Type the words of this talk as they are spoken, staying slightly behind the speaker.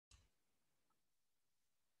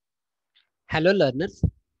Hello learners,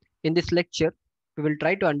 in this lecture we will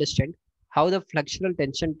try to understand how the flexural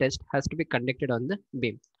tension test has to be conducted on the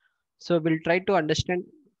beam. So we'll try to understand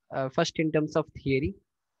first in terms of theory,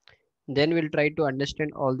 then we'll try to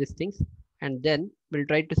understand all these things, and then we'll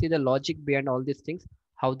try to see the logic behind all these things,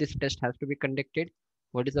 how this test has to be conducted,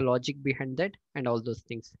 what is the logic behind that, and all those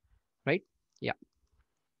things, right? Yeah.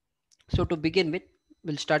 So to begin with,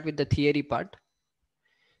 we'll start with the theory part.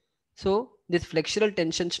 So this flexural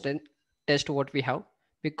tension strength test what we have,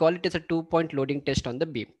 we call it as a 2-point loading test on the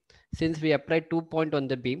beam. Since we apply 2-point on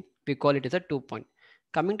the beam, we call it as a 2-point.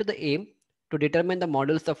 Coming to the aim, to determine the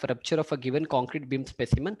models of rupture of a given concrete beam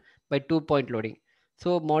specimen by 2-point loading.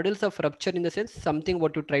 So models of rupture in the sense something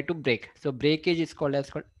what you try to break. So breakage is called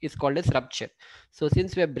as rupture. So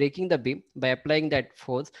since we are breaking the beam by applying that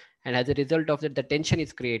force, and as a result of that the tension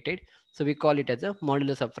is created, so we call it as a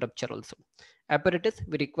modulus of rupture also. Apparatus,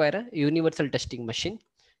 we require a universal testing machine.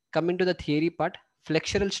 Coming to the theory part,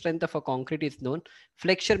 flexural strength of a concrete is known.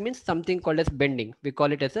 Flexure means something called as bending. We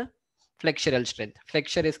call it as a flexural strength.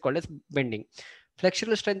 Flexure is called as bending.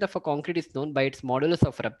 Flexural strength of a concrete is known by its modulus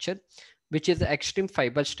of rupture, which is the extreme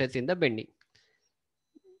fiber stress in the bending.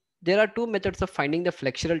 There are two methods of finding the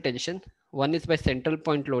flexural tension. One is by central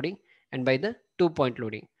point loading and by the 2-point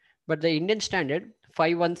loading. But the Indian standard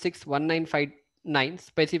 5161959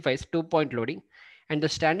 specifies 2-point loading, and the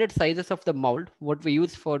standard sizes of the mold what we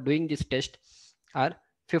use for doing this test are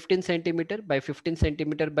 15 centimeter by 15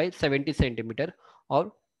 centimeter by 70 centimeter,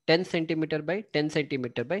 or 10 centimeter by 10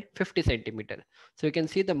 centimeter by 50 centimeter. So you can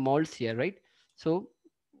see the molds here, right? So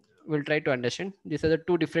we'll try to understand. These are the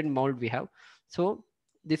two different mold we have. So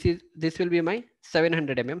this will be my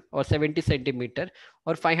 700 mm or 70 centimeter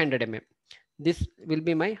or 500 mm. This will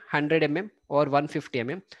be my 100 mm or 150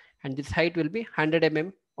 mm, and this height will be 100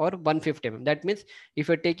 mm or 150 mm. That means if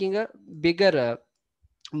you're taking a bigger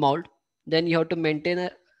mold, then you have to maintain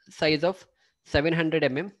a size of 700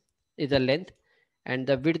 mm is the length, and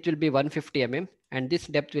the width will be 150 mm, and this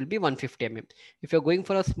depth will be 150 mm. If you're going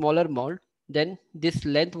for a smaller mold, then this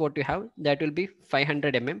length what you have, that will be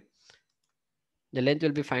 500 mm. The length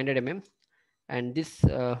will be 500 mm, and this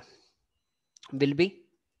will be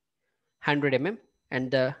 100 mm, and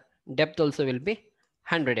the depth also will be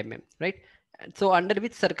 100 mm, right? So under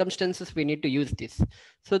which circumstances we need to use this?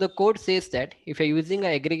 So the code says that if you're using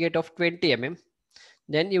an aggregate of 20 mm,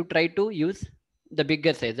 then you try to use the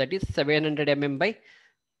bigger size, that is 700 mm by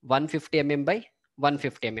 150 mm by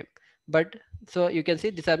 150 mm. But so you can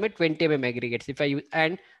see these are my 20 mm aggregates if I use,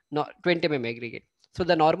 and not 20 mm aggregate. So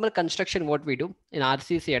the normal construction what we do in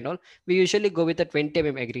RCC and all, we usually go with a 20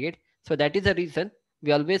 mm aggregate. So that is the reason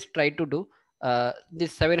we always try to do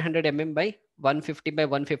this 700 mm by 150 by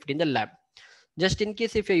 150 in the lab. Just in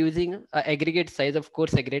case if you're using a aggregate size of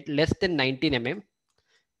course aggregate less than 19 mm,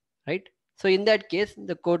 right? So in that case,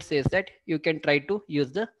 the code says that you can try to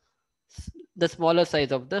use the smaller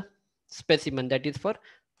size of the specimen, that is for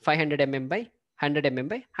 500 mm by 100 mm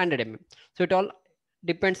by 100 mm. So it all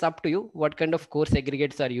depends up to you what kind of coarse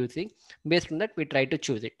aggregates are using. Based on that, we try to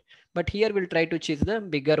choose it. But here we'll try to choose the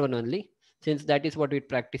bigger one only, since that is what we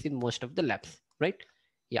practice in most of the labs, right?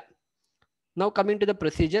 Yeah. Now coming to the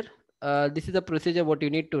procedure, this is the procedure what you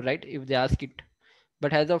need to write if they ask it.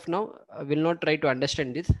 But as of now, we'll not try to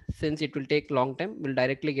understand this since it will take long time. We'll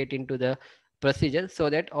directly get into the procedure so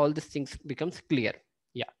that all these things becomes clear.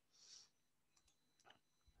 Yeah.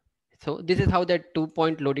 So this is how that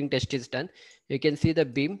 2-point loading test is done. You can see the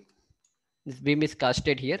beam. This beam is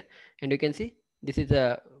casted here, and you can see this is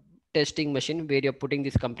a testing machine where you're putting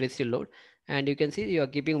this compressive load, and you can see you are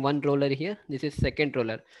keeping one roller here. This is second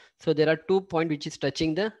roller. So there are 2 points which is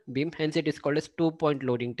touching the beam, hence it is called as 2-point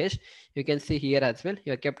loading test. You can see here as well,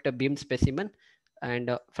 you have kept a beam specimen,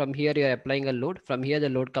 and from here you are applying a load. From here the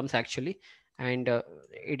load comes actually, and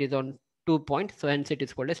it is on 2 points, so hence it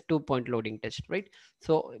is called as 2-point loading test, right?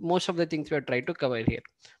 So most of the things we are trying to cover here.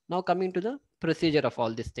 Now coming to the procedure of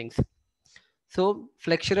all these things. So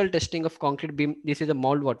flexural testing of concrete beam, this is a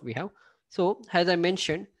mold what we have. So as I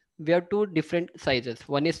mentioned, we have two different sizes.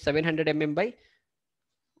 One is 700 mm by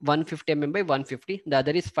 150 mm by 150. The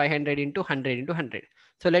other is 500 into 100 into 100.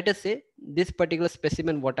 So let us say this particular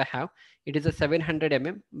specimen what I have, it is a 700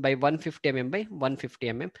 mm by 150 mm by 150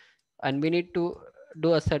 mm. And we need to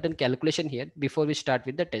do a certain calculation here before we start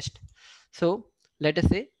with the test. So let us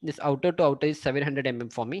say this outer to outer is 700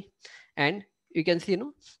 mm for me, and you can see,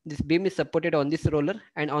 this beam is supported on this roller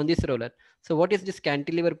and on this roller. So what is this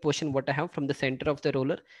cantilever portion what I have from the center of the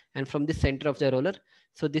roller and from the center of the roller?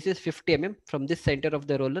 So this is 50 mm from this center of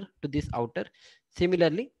the roller to this outer.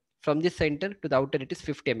 Similarly, from this center to the outer, it is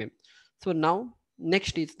 50 mm. So now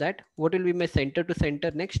next is that what will be my center to center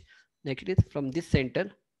next? Next is from this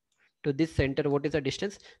center to this center, what is the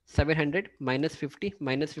distance? 700 minus 50,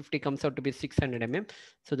 minus 50 comes out to be 600 mm.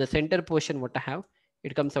 So the center portion what I have,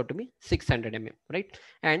 it comes out to be 600 mm, right?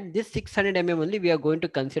 And this 600 mm only we are going to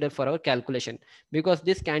consider for our calculation, because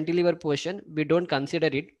this cantilever portion we don't consider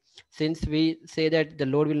it, since we say that the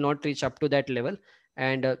load will not reach up to that level,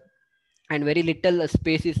 and and very little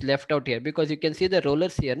space is left out here, because you can see the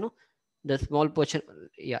rollers here, no, the small portion.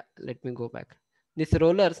 Yeah, let me go back. These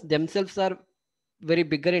rollers themselves are very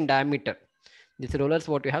bigger in diameter. These rollers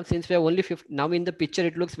what you have, since we have only 50 now in the picture,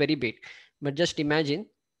 it looks very big, but just imagine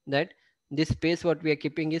that this space what we are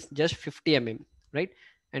keeping is just 50 mm, right?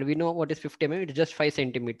 And we know what is 50 mm, it's just 5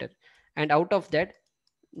 centimeter. And out of that,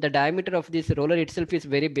 the diameter of this roller itself is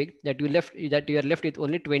very big, that you are left with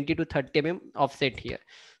only 20 to 30 mm offset here.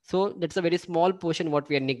 So that's a very small portion what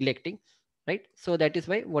we are neglecting, right? So that is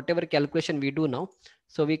why whatever calculation we do now,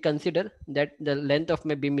 so we consider that the length of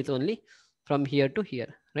my beam is only from here to here,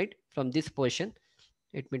 right? From this portion,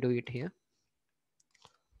 let me do it here.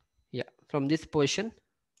 Yeah, from this portion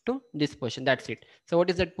to this portion, that's it. So what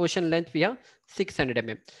is that portion length? We have 600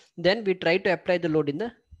 mm. Then we try to apply the load in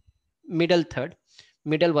the middle third,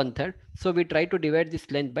 middle one third. So we try to divide this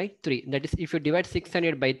length by 3. That is, if you divide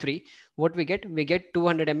 600 by 3, what we get? We get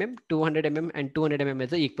 200 mm, 200 mm, and 200 mm as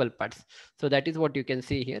the equal parts. So that is what you can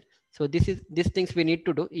see here. So these things we need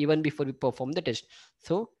to do even before we perform the test.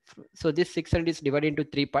 So this 600 is divided into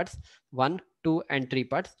 3 parts, 1, 2, and 3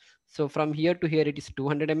 parts. So from here to here it is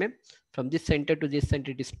 200 mm. From this center to this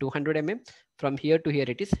center it is 200 mm. From here to here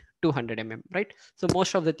it is 200 mm, right? So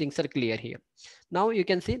most of the things are clear here. Now you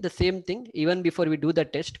can see the same thing. Even before we do the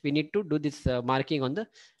test, we need to do this marking on the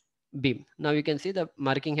beam. Now you can see the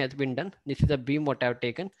marking has been done. This is the beam what I have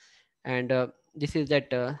taken, and this is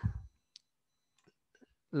that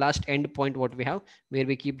last end point what we have, where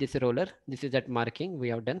we keep this roller. This is that marking we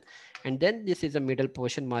have done, and then this is a middle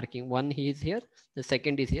portion marking. One is here, the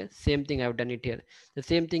second is here. Same thing I have done it here. The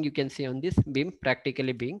same thing you can see on this beam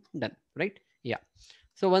practically being done, right? Yeah.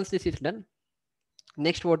 So once this is done,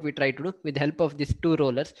 next what we try to do, with the help of these two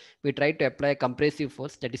rollers, we try to apply a compressive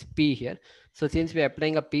force, that is P here. So since we are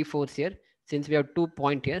applying a P force here, since we have 2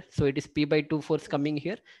 point here, so it is P by 2 force coming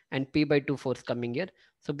here and P by 2 force coming here.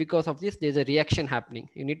 So because of this, there's a reaction happening.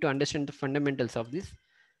 You need to understand the fundamentals of this.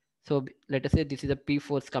 So let us say this is a P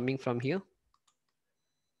force coming from here,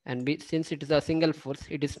 and since it is a single force,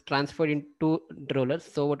 it is transferred in two rollers.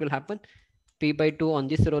 So what will happen? P by 2 on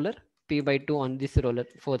this roller, P by 2 on this roller,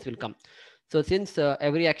 force will come. So since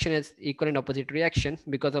every action has equal and opposite reaction,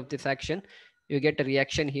 because of this action, you get a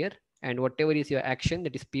reaction here, and whatever is your action,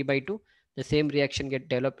 that is P by 2, the same reaction get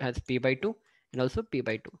developed as P by 2 and also P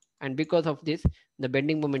by 2. And because of this, the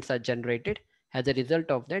bending moments are generated. As a result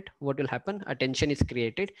of that, what will happen? A tension is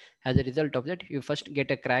created. As a result of that, you first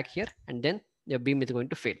get a crack here, and then the beam is going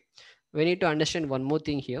to fail. We need to understand one more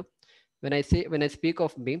thing here. When I speak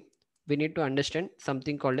of beam, we need to understand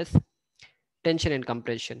something called as tension and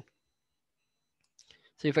compression.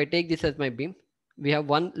 So if I take this as my beam, we have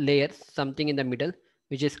one layer, something in the middle,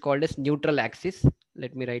 which is called as neutral axis.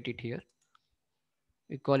 Let me write it here.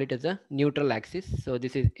 We call it as a neutral axis. So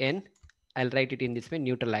this is N. I'll write it in this way,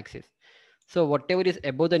 neutral axis. So whatever is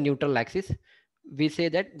above the neutral axis, we say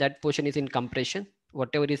that that portion is in compression.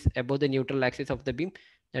 Whatever is above the neutral axis of the beam,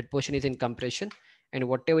 that portion is in compression. And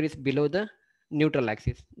whatever is below the neutral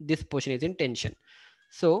axis, this portion is in tension.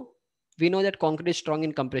 So we know that concrete is strong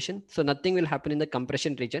in compression, so nothing will happen in the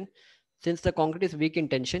compression region. Since the concrete is weak in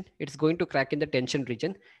tension, it's going to crack in the tension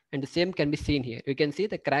region, and the same can be seen here. You can see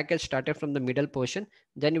the crack has started from the middle portion,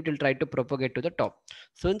 then it will try to propagate to the top.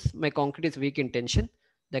 Since my concrete is weak in tension,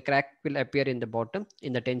 the crack will appear in the bottom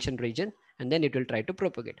in the tension region, and then it will try to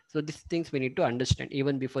propagate. So these things we need to understand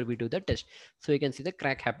even before we do the test. So you can see the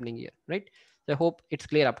crack happening here, right? So I hope it's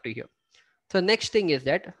clear up to here. So next thing is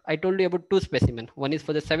that I told you about two specimen. One is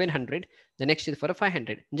for the 700, the next is for a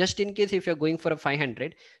 500. Just in case if you're going for a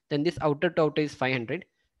 500, then this outer to outer is 500.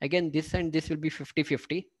 Again, this and this will be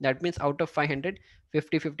 50-50. That means out of 500,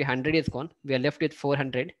 50-50, 100 is gone. We are left with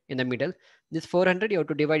 400 in the middle. This 400, you have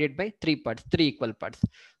to divide it by 3 parts, 3 equal parts.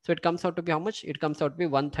 So it comes out to be how much? It comes out to be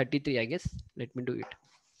 133, I guess. Let me do it.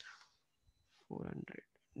 400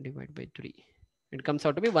 divided by 3. It comes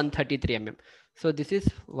out to be 133 mm. So this is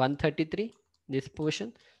 133. This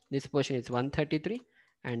portion is 133,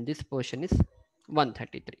 and this portion is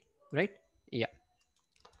 133, right? Yeah.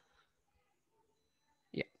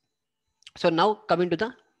 So now coming to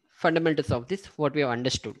the fundamentals of this, what we have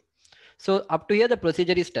understood. So up to here the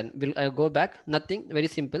procedure is done. I'll go back. Nothing, very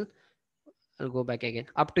simple. I'll go back again.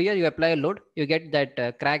 Up to here you apply a load, you get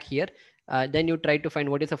that crack here. Then you try to find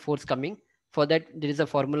what is the force coming. For that, there is a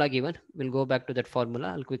formula given. We'll go back to that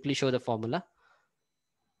formula. I'll quickly show the formula.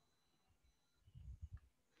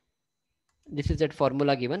 This is that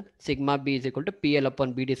formula given. Sigma b is equal to PL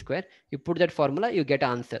upon BD square. You put that formula, you get an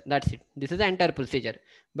answer. That's it. This is the entire procedure.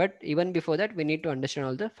 But even before that, we need to understand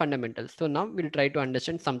all the fundamentals. So now we'll try to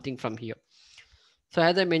understand something from here. So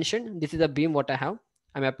as I mentioned, this is a beam what I have.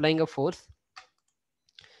 I'm applying a force,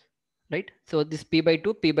 right? So this P by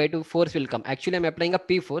 2 force will come. Actually, I'm applying a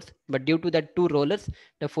P force, but due to that two rollers,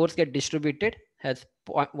 the force get distributed has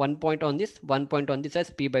 1 point on this, 1 point on this as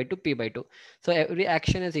P by 2. So every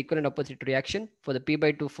action has equal and opposite reaction. For the P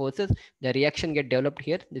by 2 forces, the reaction get developed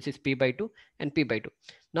here. This is P by 2 and P by 2.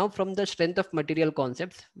 Now from the strength of material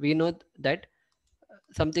concepts, we know that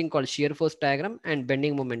something called shear force diagram and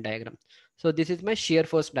bending moment diagram. So this is my shear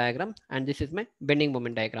force diagram and this is my bending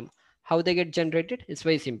moment diagram. How they get generated? It's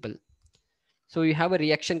very simple. So you have a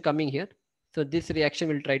reaction coming here. So this reaction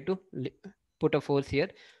will try to put a force here.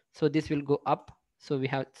 So this will go up. So we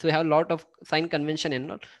have a lot of sign convention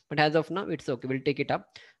and all, but as of now it's okay. We'll take it up.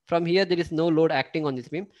 From here there is no load acting on this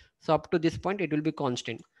beam. So up to this point it will be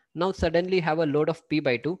constant. Now suddenly have a load of P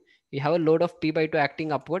by 2. We have a load of P by 2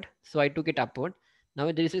 acting upward. So I took it upward.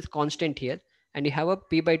 Now this is constant here, and you have a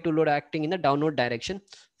P by 2 load acting in the downward direction.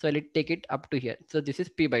 So I'll take it up to here. So this is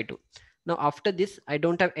P by 2. Now after this I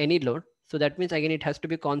don't have any load. So that means again it has to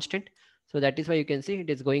be constant. So that is why you can see it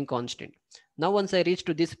is going constant. Now once I reach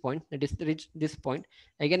to this point, that is reach this point,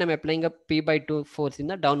 again I'm applying a P by 2 force in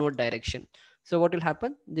the downward direction. So what will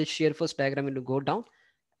happen? This shear force diagram will go down,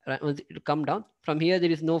 it will come down. From here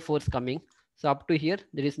there is no force coming. So up to here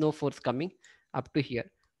there is no force coming up to here.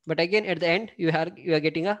 But again at the end you are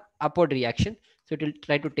getting a upward reaction. So it will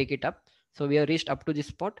try to take it up. So we have reached up to this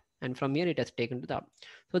spot, and from here it has taken to the up.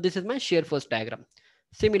 So this is my shear force diagram.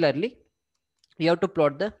 Similarly, you have to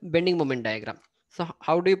plot the bending moment diagram. So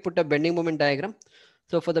how do you put a bending moment diagram?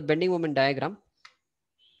 So for the bending moment diagram,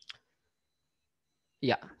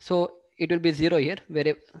 yeah, so it will be 0 here,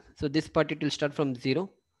 where so this part it will start from 0,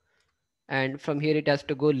 and from here it has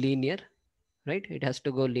to go linear, right? It has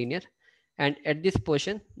to go linear, and at this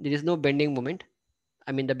portion there is no bending moment.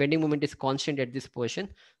 I mean the bending moment is constant at this portion,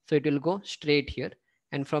 so it will go straight here,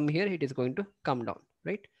 and from here it is going to come down,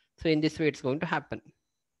 right? So in this way it's going to happen.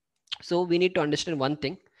 So we need to understand one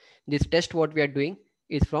thing. This test what we are doing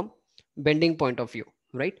is from bending point of view,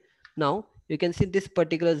 right? Now you can see this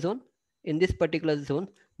particular zone. In this particular zone,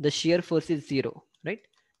 the shear force is 0, right?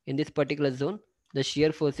 In this particular zone, the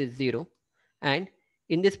shear force is 0. And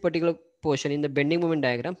in this particular portion in the bending moment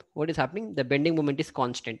diagram, what is happening? The bending moment is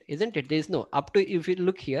constant, isn't it? There is no up to, if you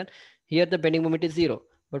look here, here the bending moment is 0.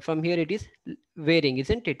 But from here it is varying,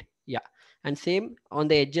 isn't it? Yeah. And same on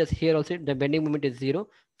the edges here also the bending moment is 0.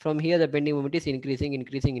 From here the bending moment is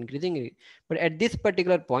increasing. But at this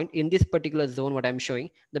particular point in this particular zone what I'm showing,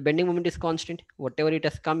 the bending moment is constant. Whatever it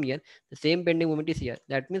has come here, the same bending moment is here.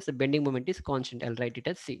 That means the bending moment is constant. I'll write it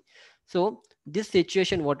as C. So this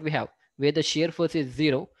situation what we have, where the shear force is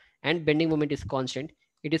 0 and bending moment is constant,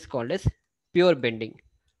 it is called as pure bending.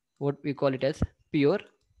 What we call it as pure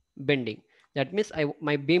bending. That means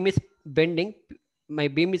my beam is bending, my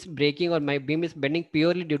beam is breaking, or my beam is bending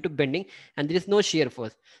purely due to bending, and there is no shear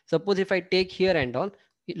force. Suppose if I take here and all,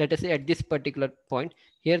 let us say at this particular point,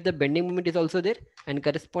 here the bending moment is also there, and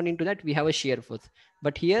corresponding to that we have a shear force.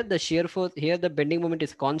 But here the shear force, here the bending moment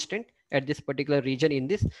is constant at this particular region in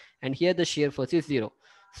this, and here the shear force is 0.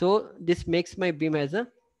 So this makes my beam as a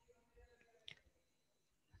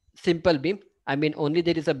simple beam. I mean only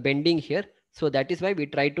there is a bending here. So that is why we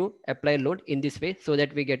try to apply load in this way, so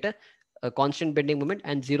that we get a constant bending moment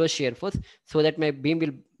and 0 shear force, so that my beam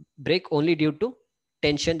will break only due to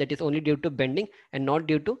tension, that is only due to bending, and not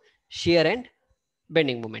due to shear and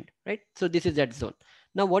bending moment, right? So this is that zone.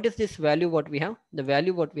 Now what is this value what we have? The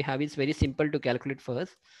value what we have is very simple to calculate for us.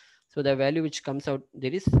 So the value which comes out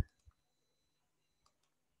there is,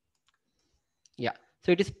 yeah,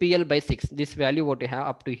 so it is PL by 6. This value what we have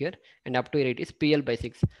up to here and up to here, it is PL by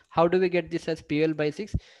 6. How do we get this as PL by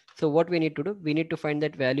 6? So what we need to do, we need to find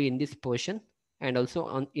that value in this portion and also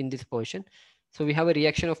on in this portion. So we have a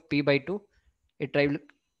reaction of P by 2. It travels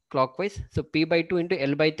clockwise. So P by 2 into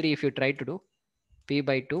L by 3 if you try to do, P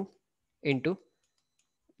by 2 into,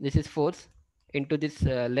 this is force, into this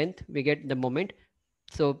length, we get the moment.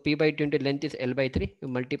 So P by 2 into length is L by 3. You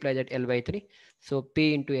multiply that L by 3. So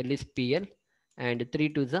P into L is PL, and 3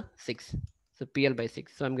 to the 6. So PL by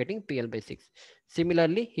 6. So I'm getting PL by 6.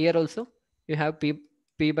 Similarly, here also you have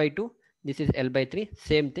P by 2. This is L by 3.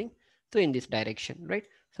 Same thing. So in this direction, right?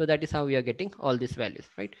 So that is how we are getting all these values,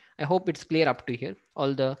 right? I hope it's clear up to here.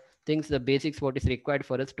 All the things, the basics, what is required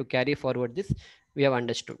for us to carry forward this, we have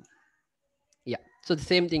understood. Yeah, so the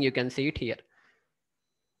same thing you can see it here.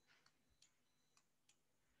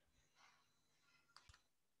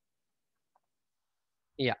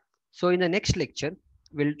 Yeah, so in the next lecture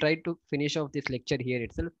we'll try to finish off this lecture here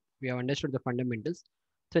itself. We have understood the fundamentals.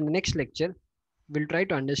 So in the next lecture we'll try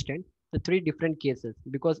to understand the three different cases,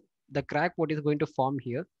 because the crack what is going to form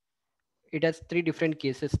here, it has three different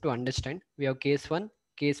cases to understand. We have case 1,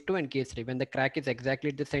 case 2 and case 3. When the crack is exactly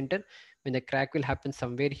at the center, when the crack will happen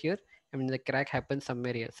somewhere here, and when the crack happens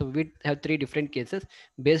somewhere here. So we have three different cases.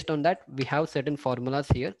 Based on that we have certain formulas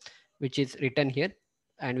here which is written here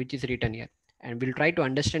and which is written here, and we'll try to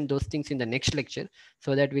understand those things in the next lecture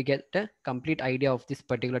so that we get a complete idea of this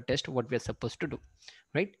particular test what we are supposed to do,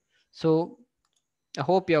 right? So I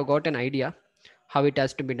hope you have got an idea how it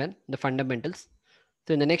has to be done, the fundamentals.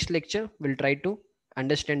 So in the next lecture, we'll try to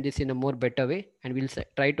understand this in a more better way, and we'll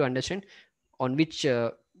try to understand on which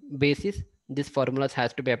basis this formulas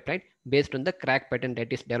has to be applied based on the crack pattern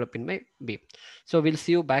that is developed in my beam. So we'll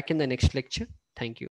see you back in the next lecture. Thank you.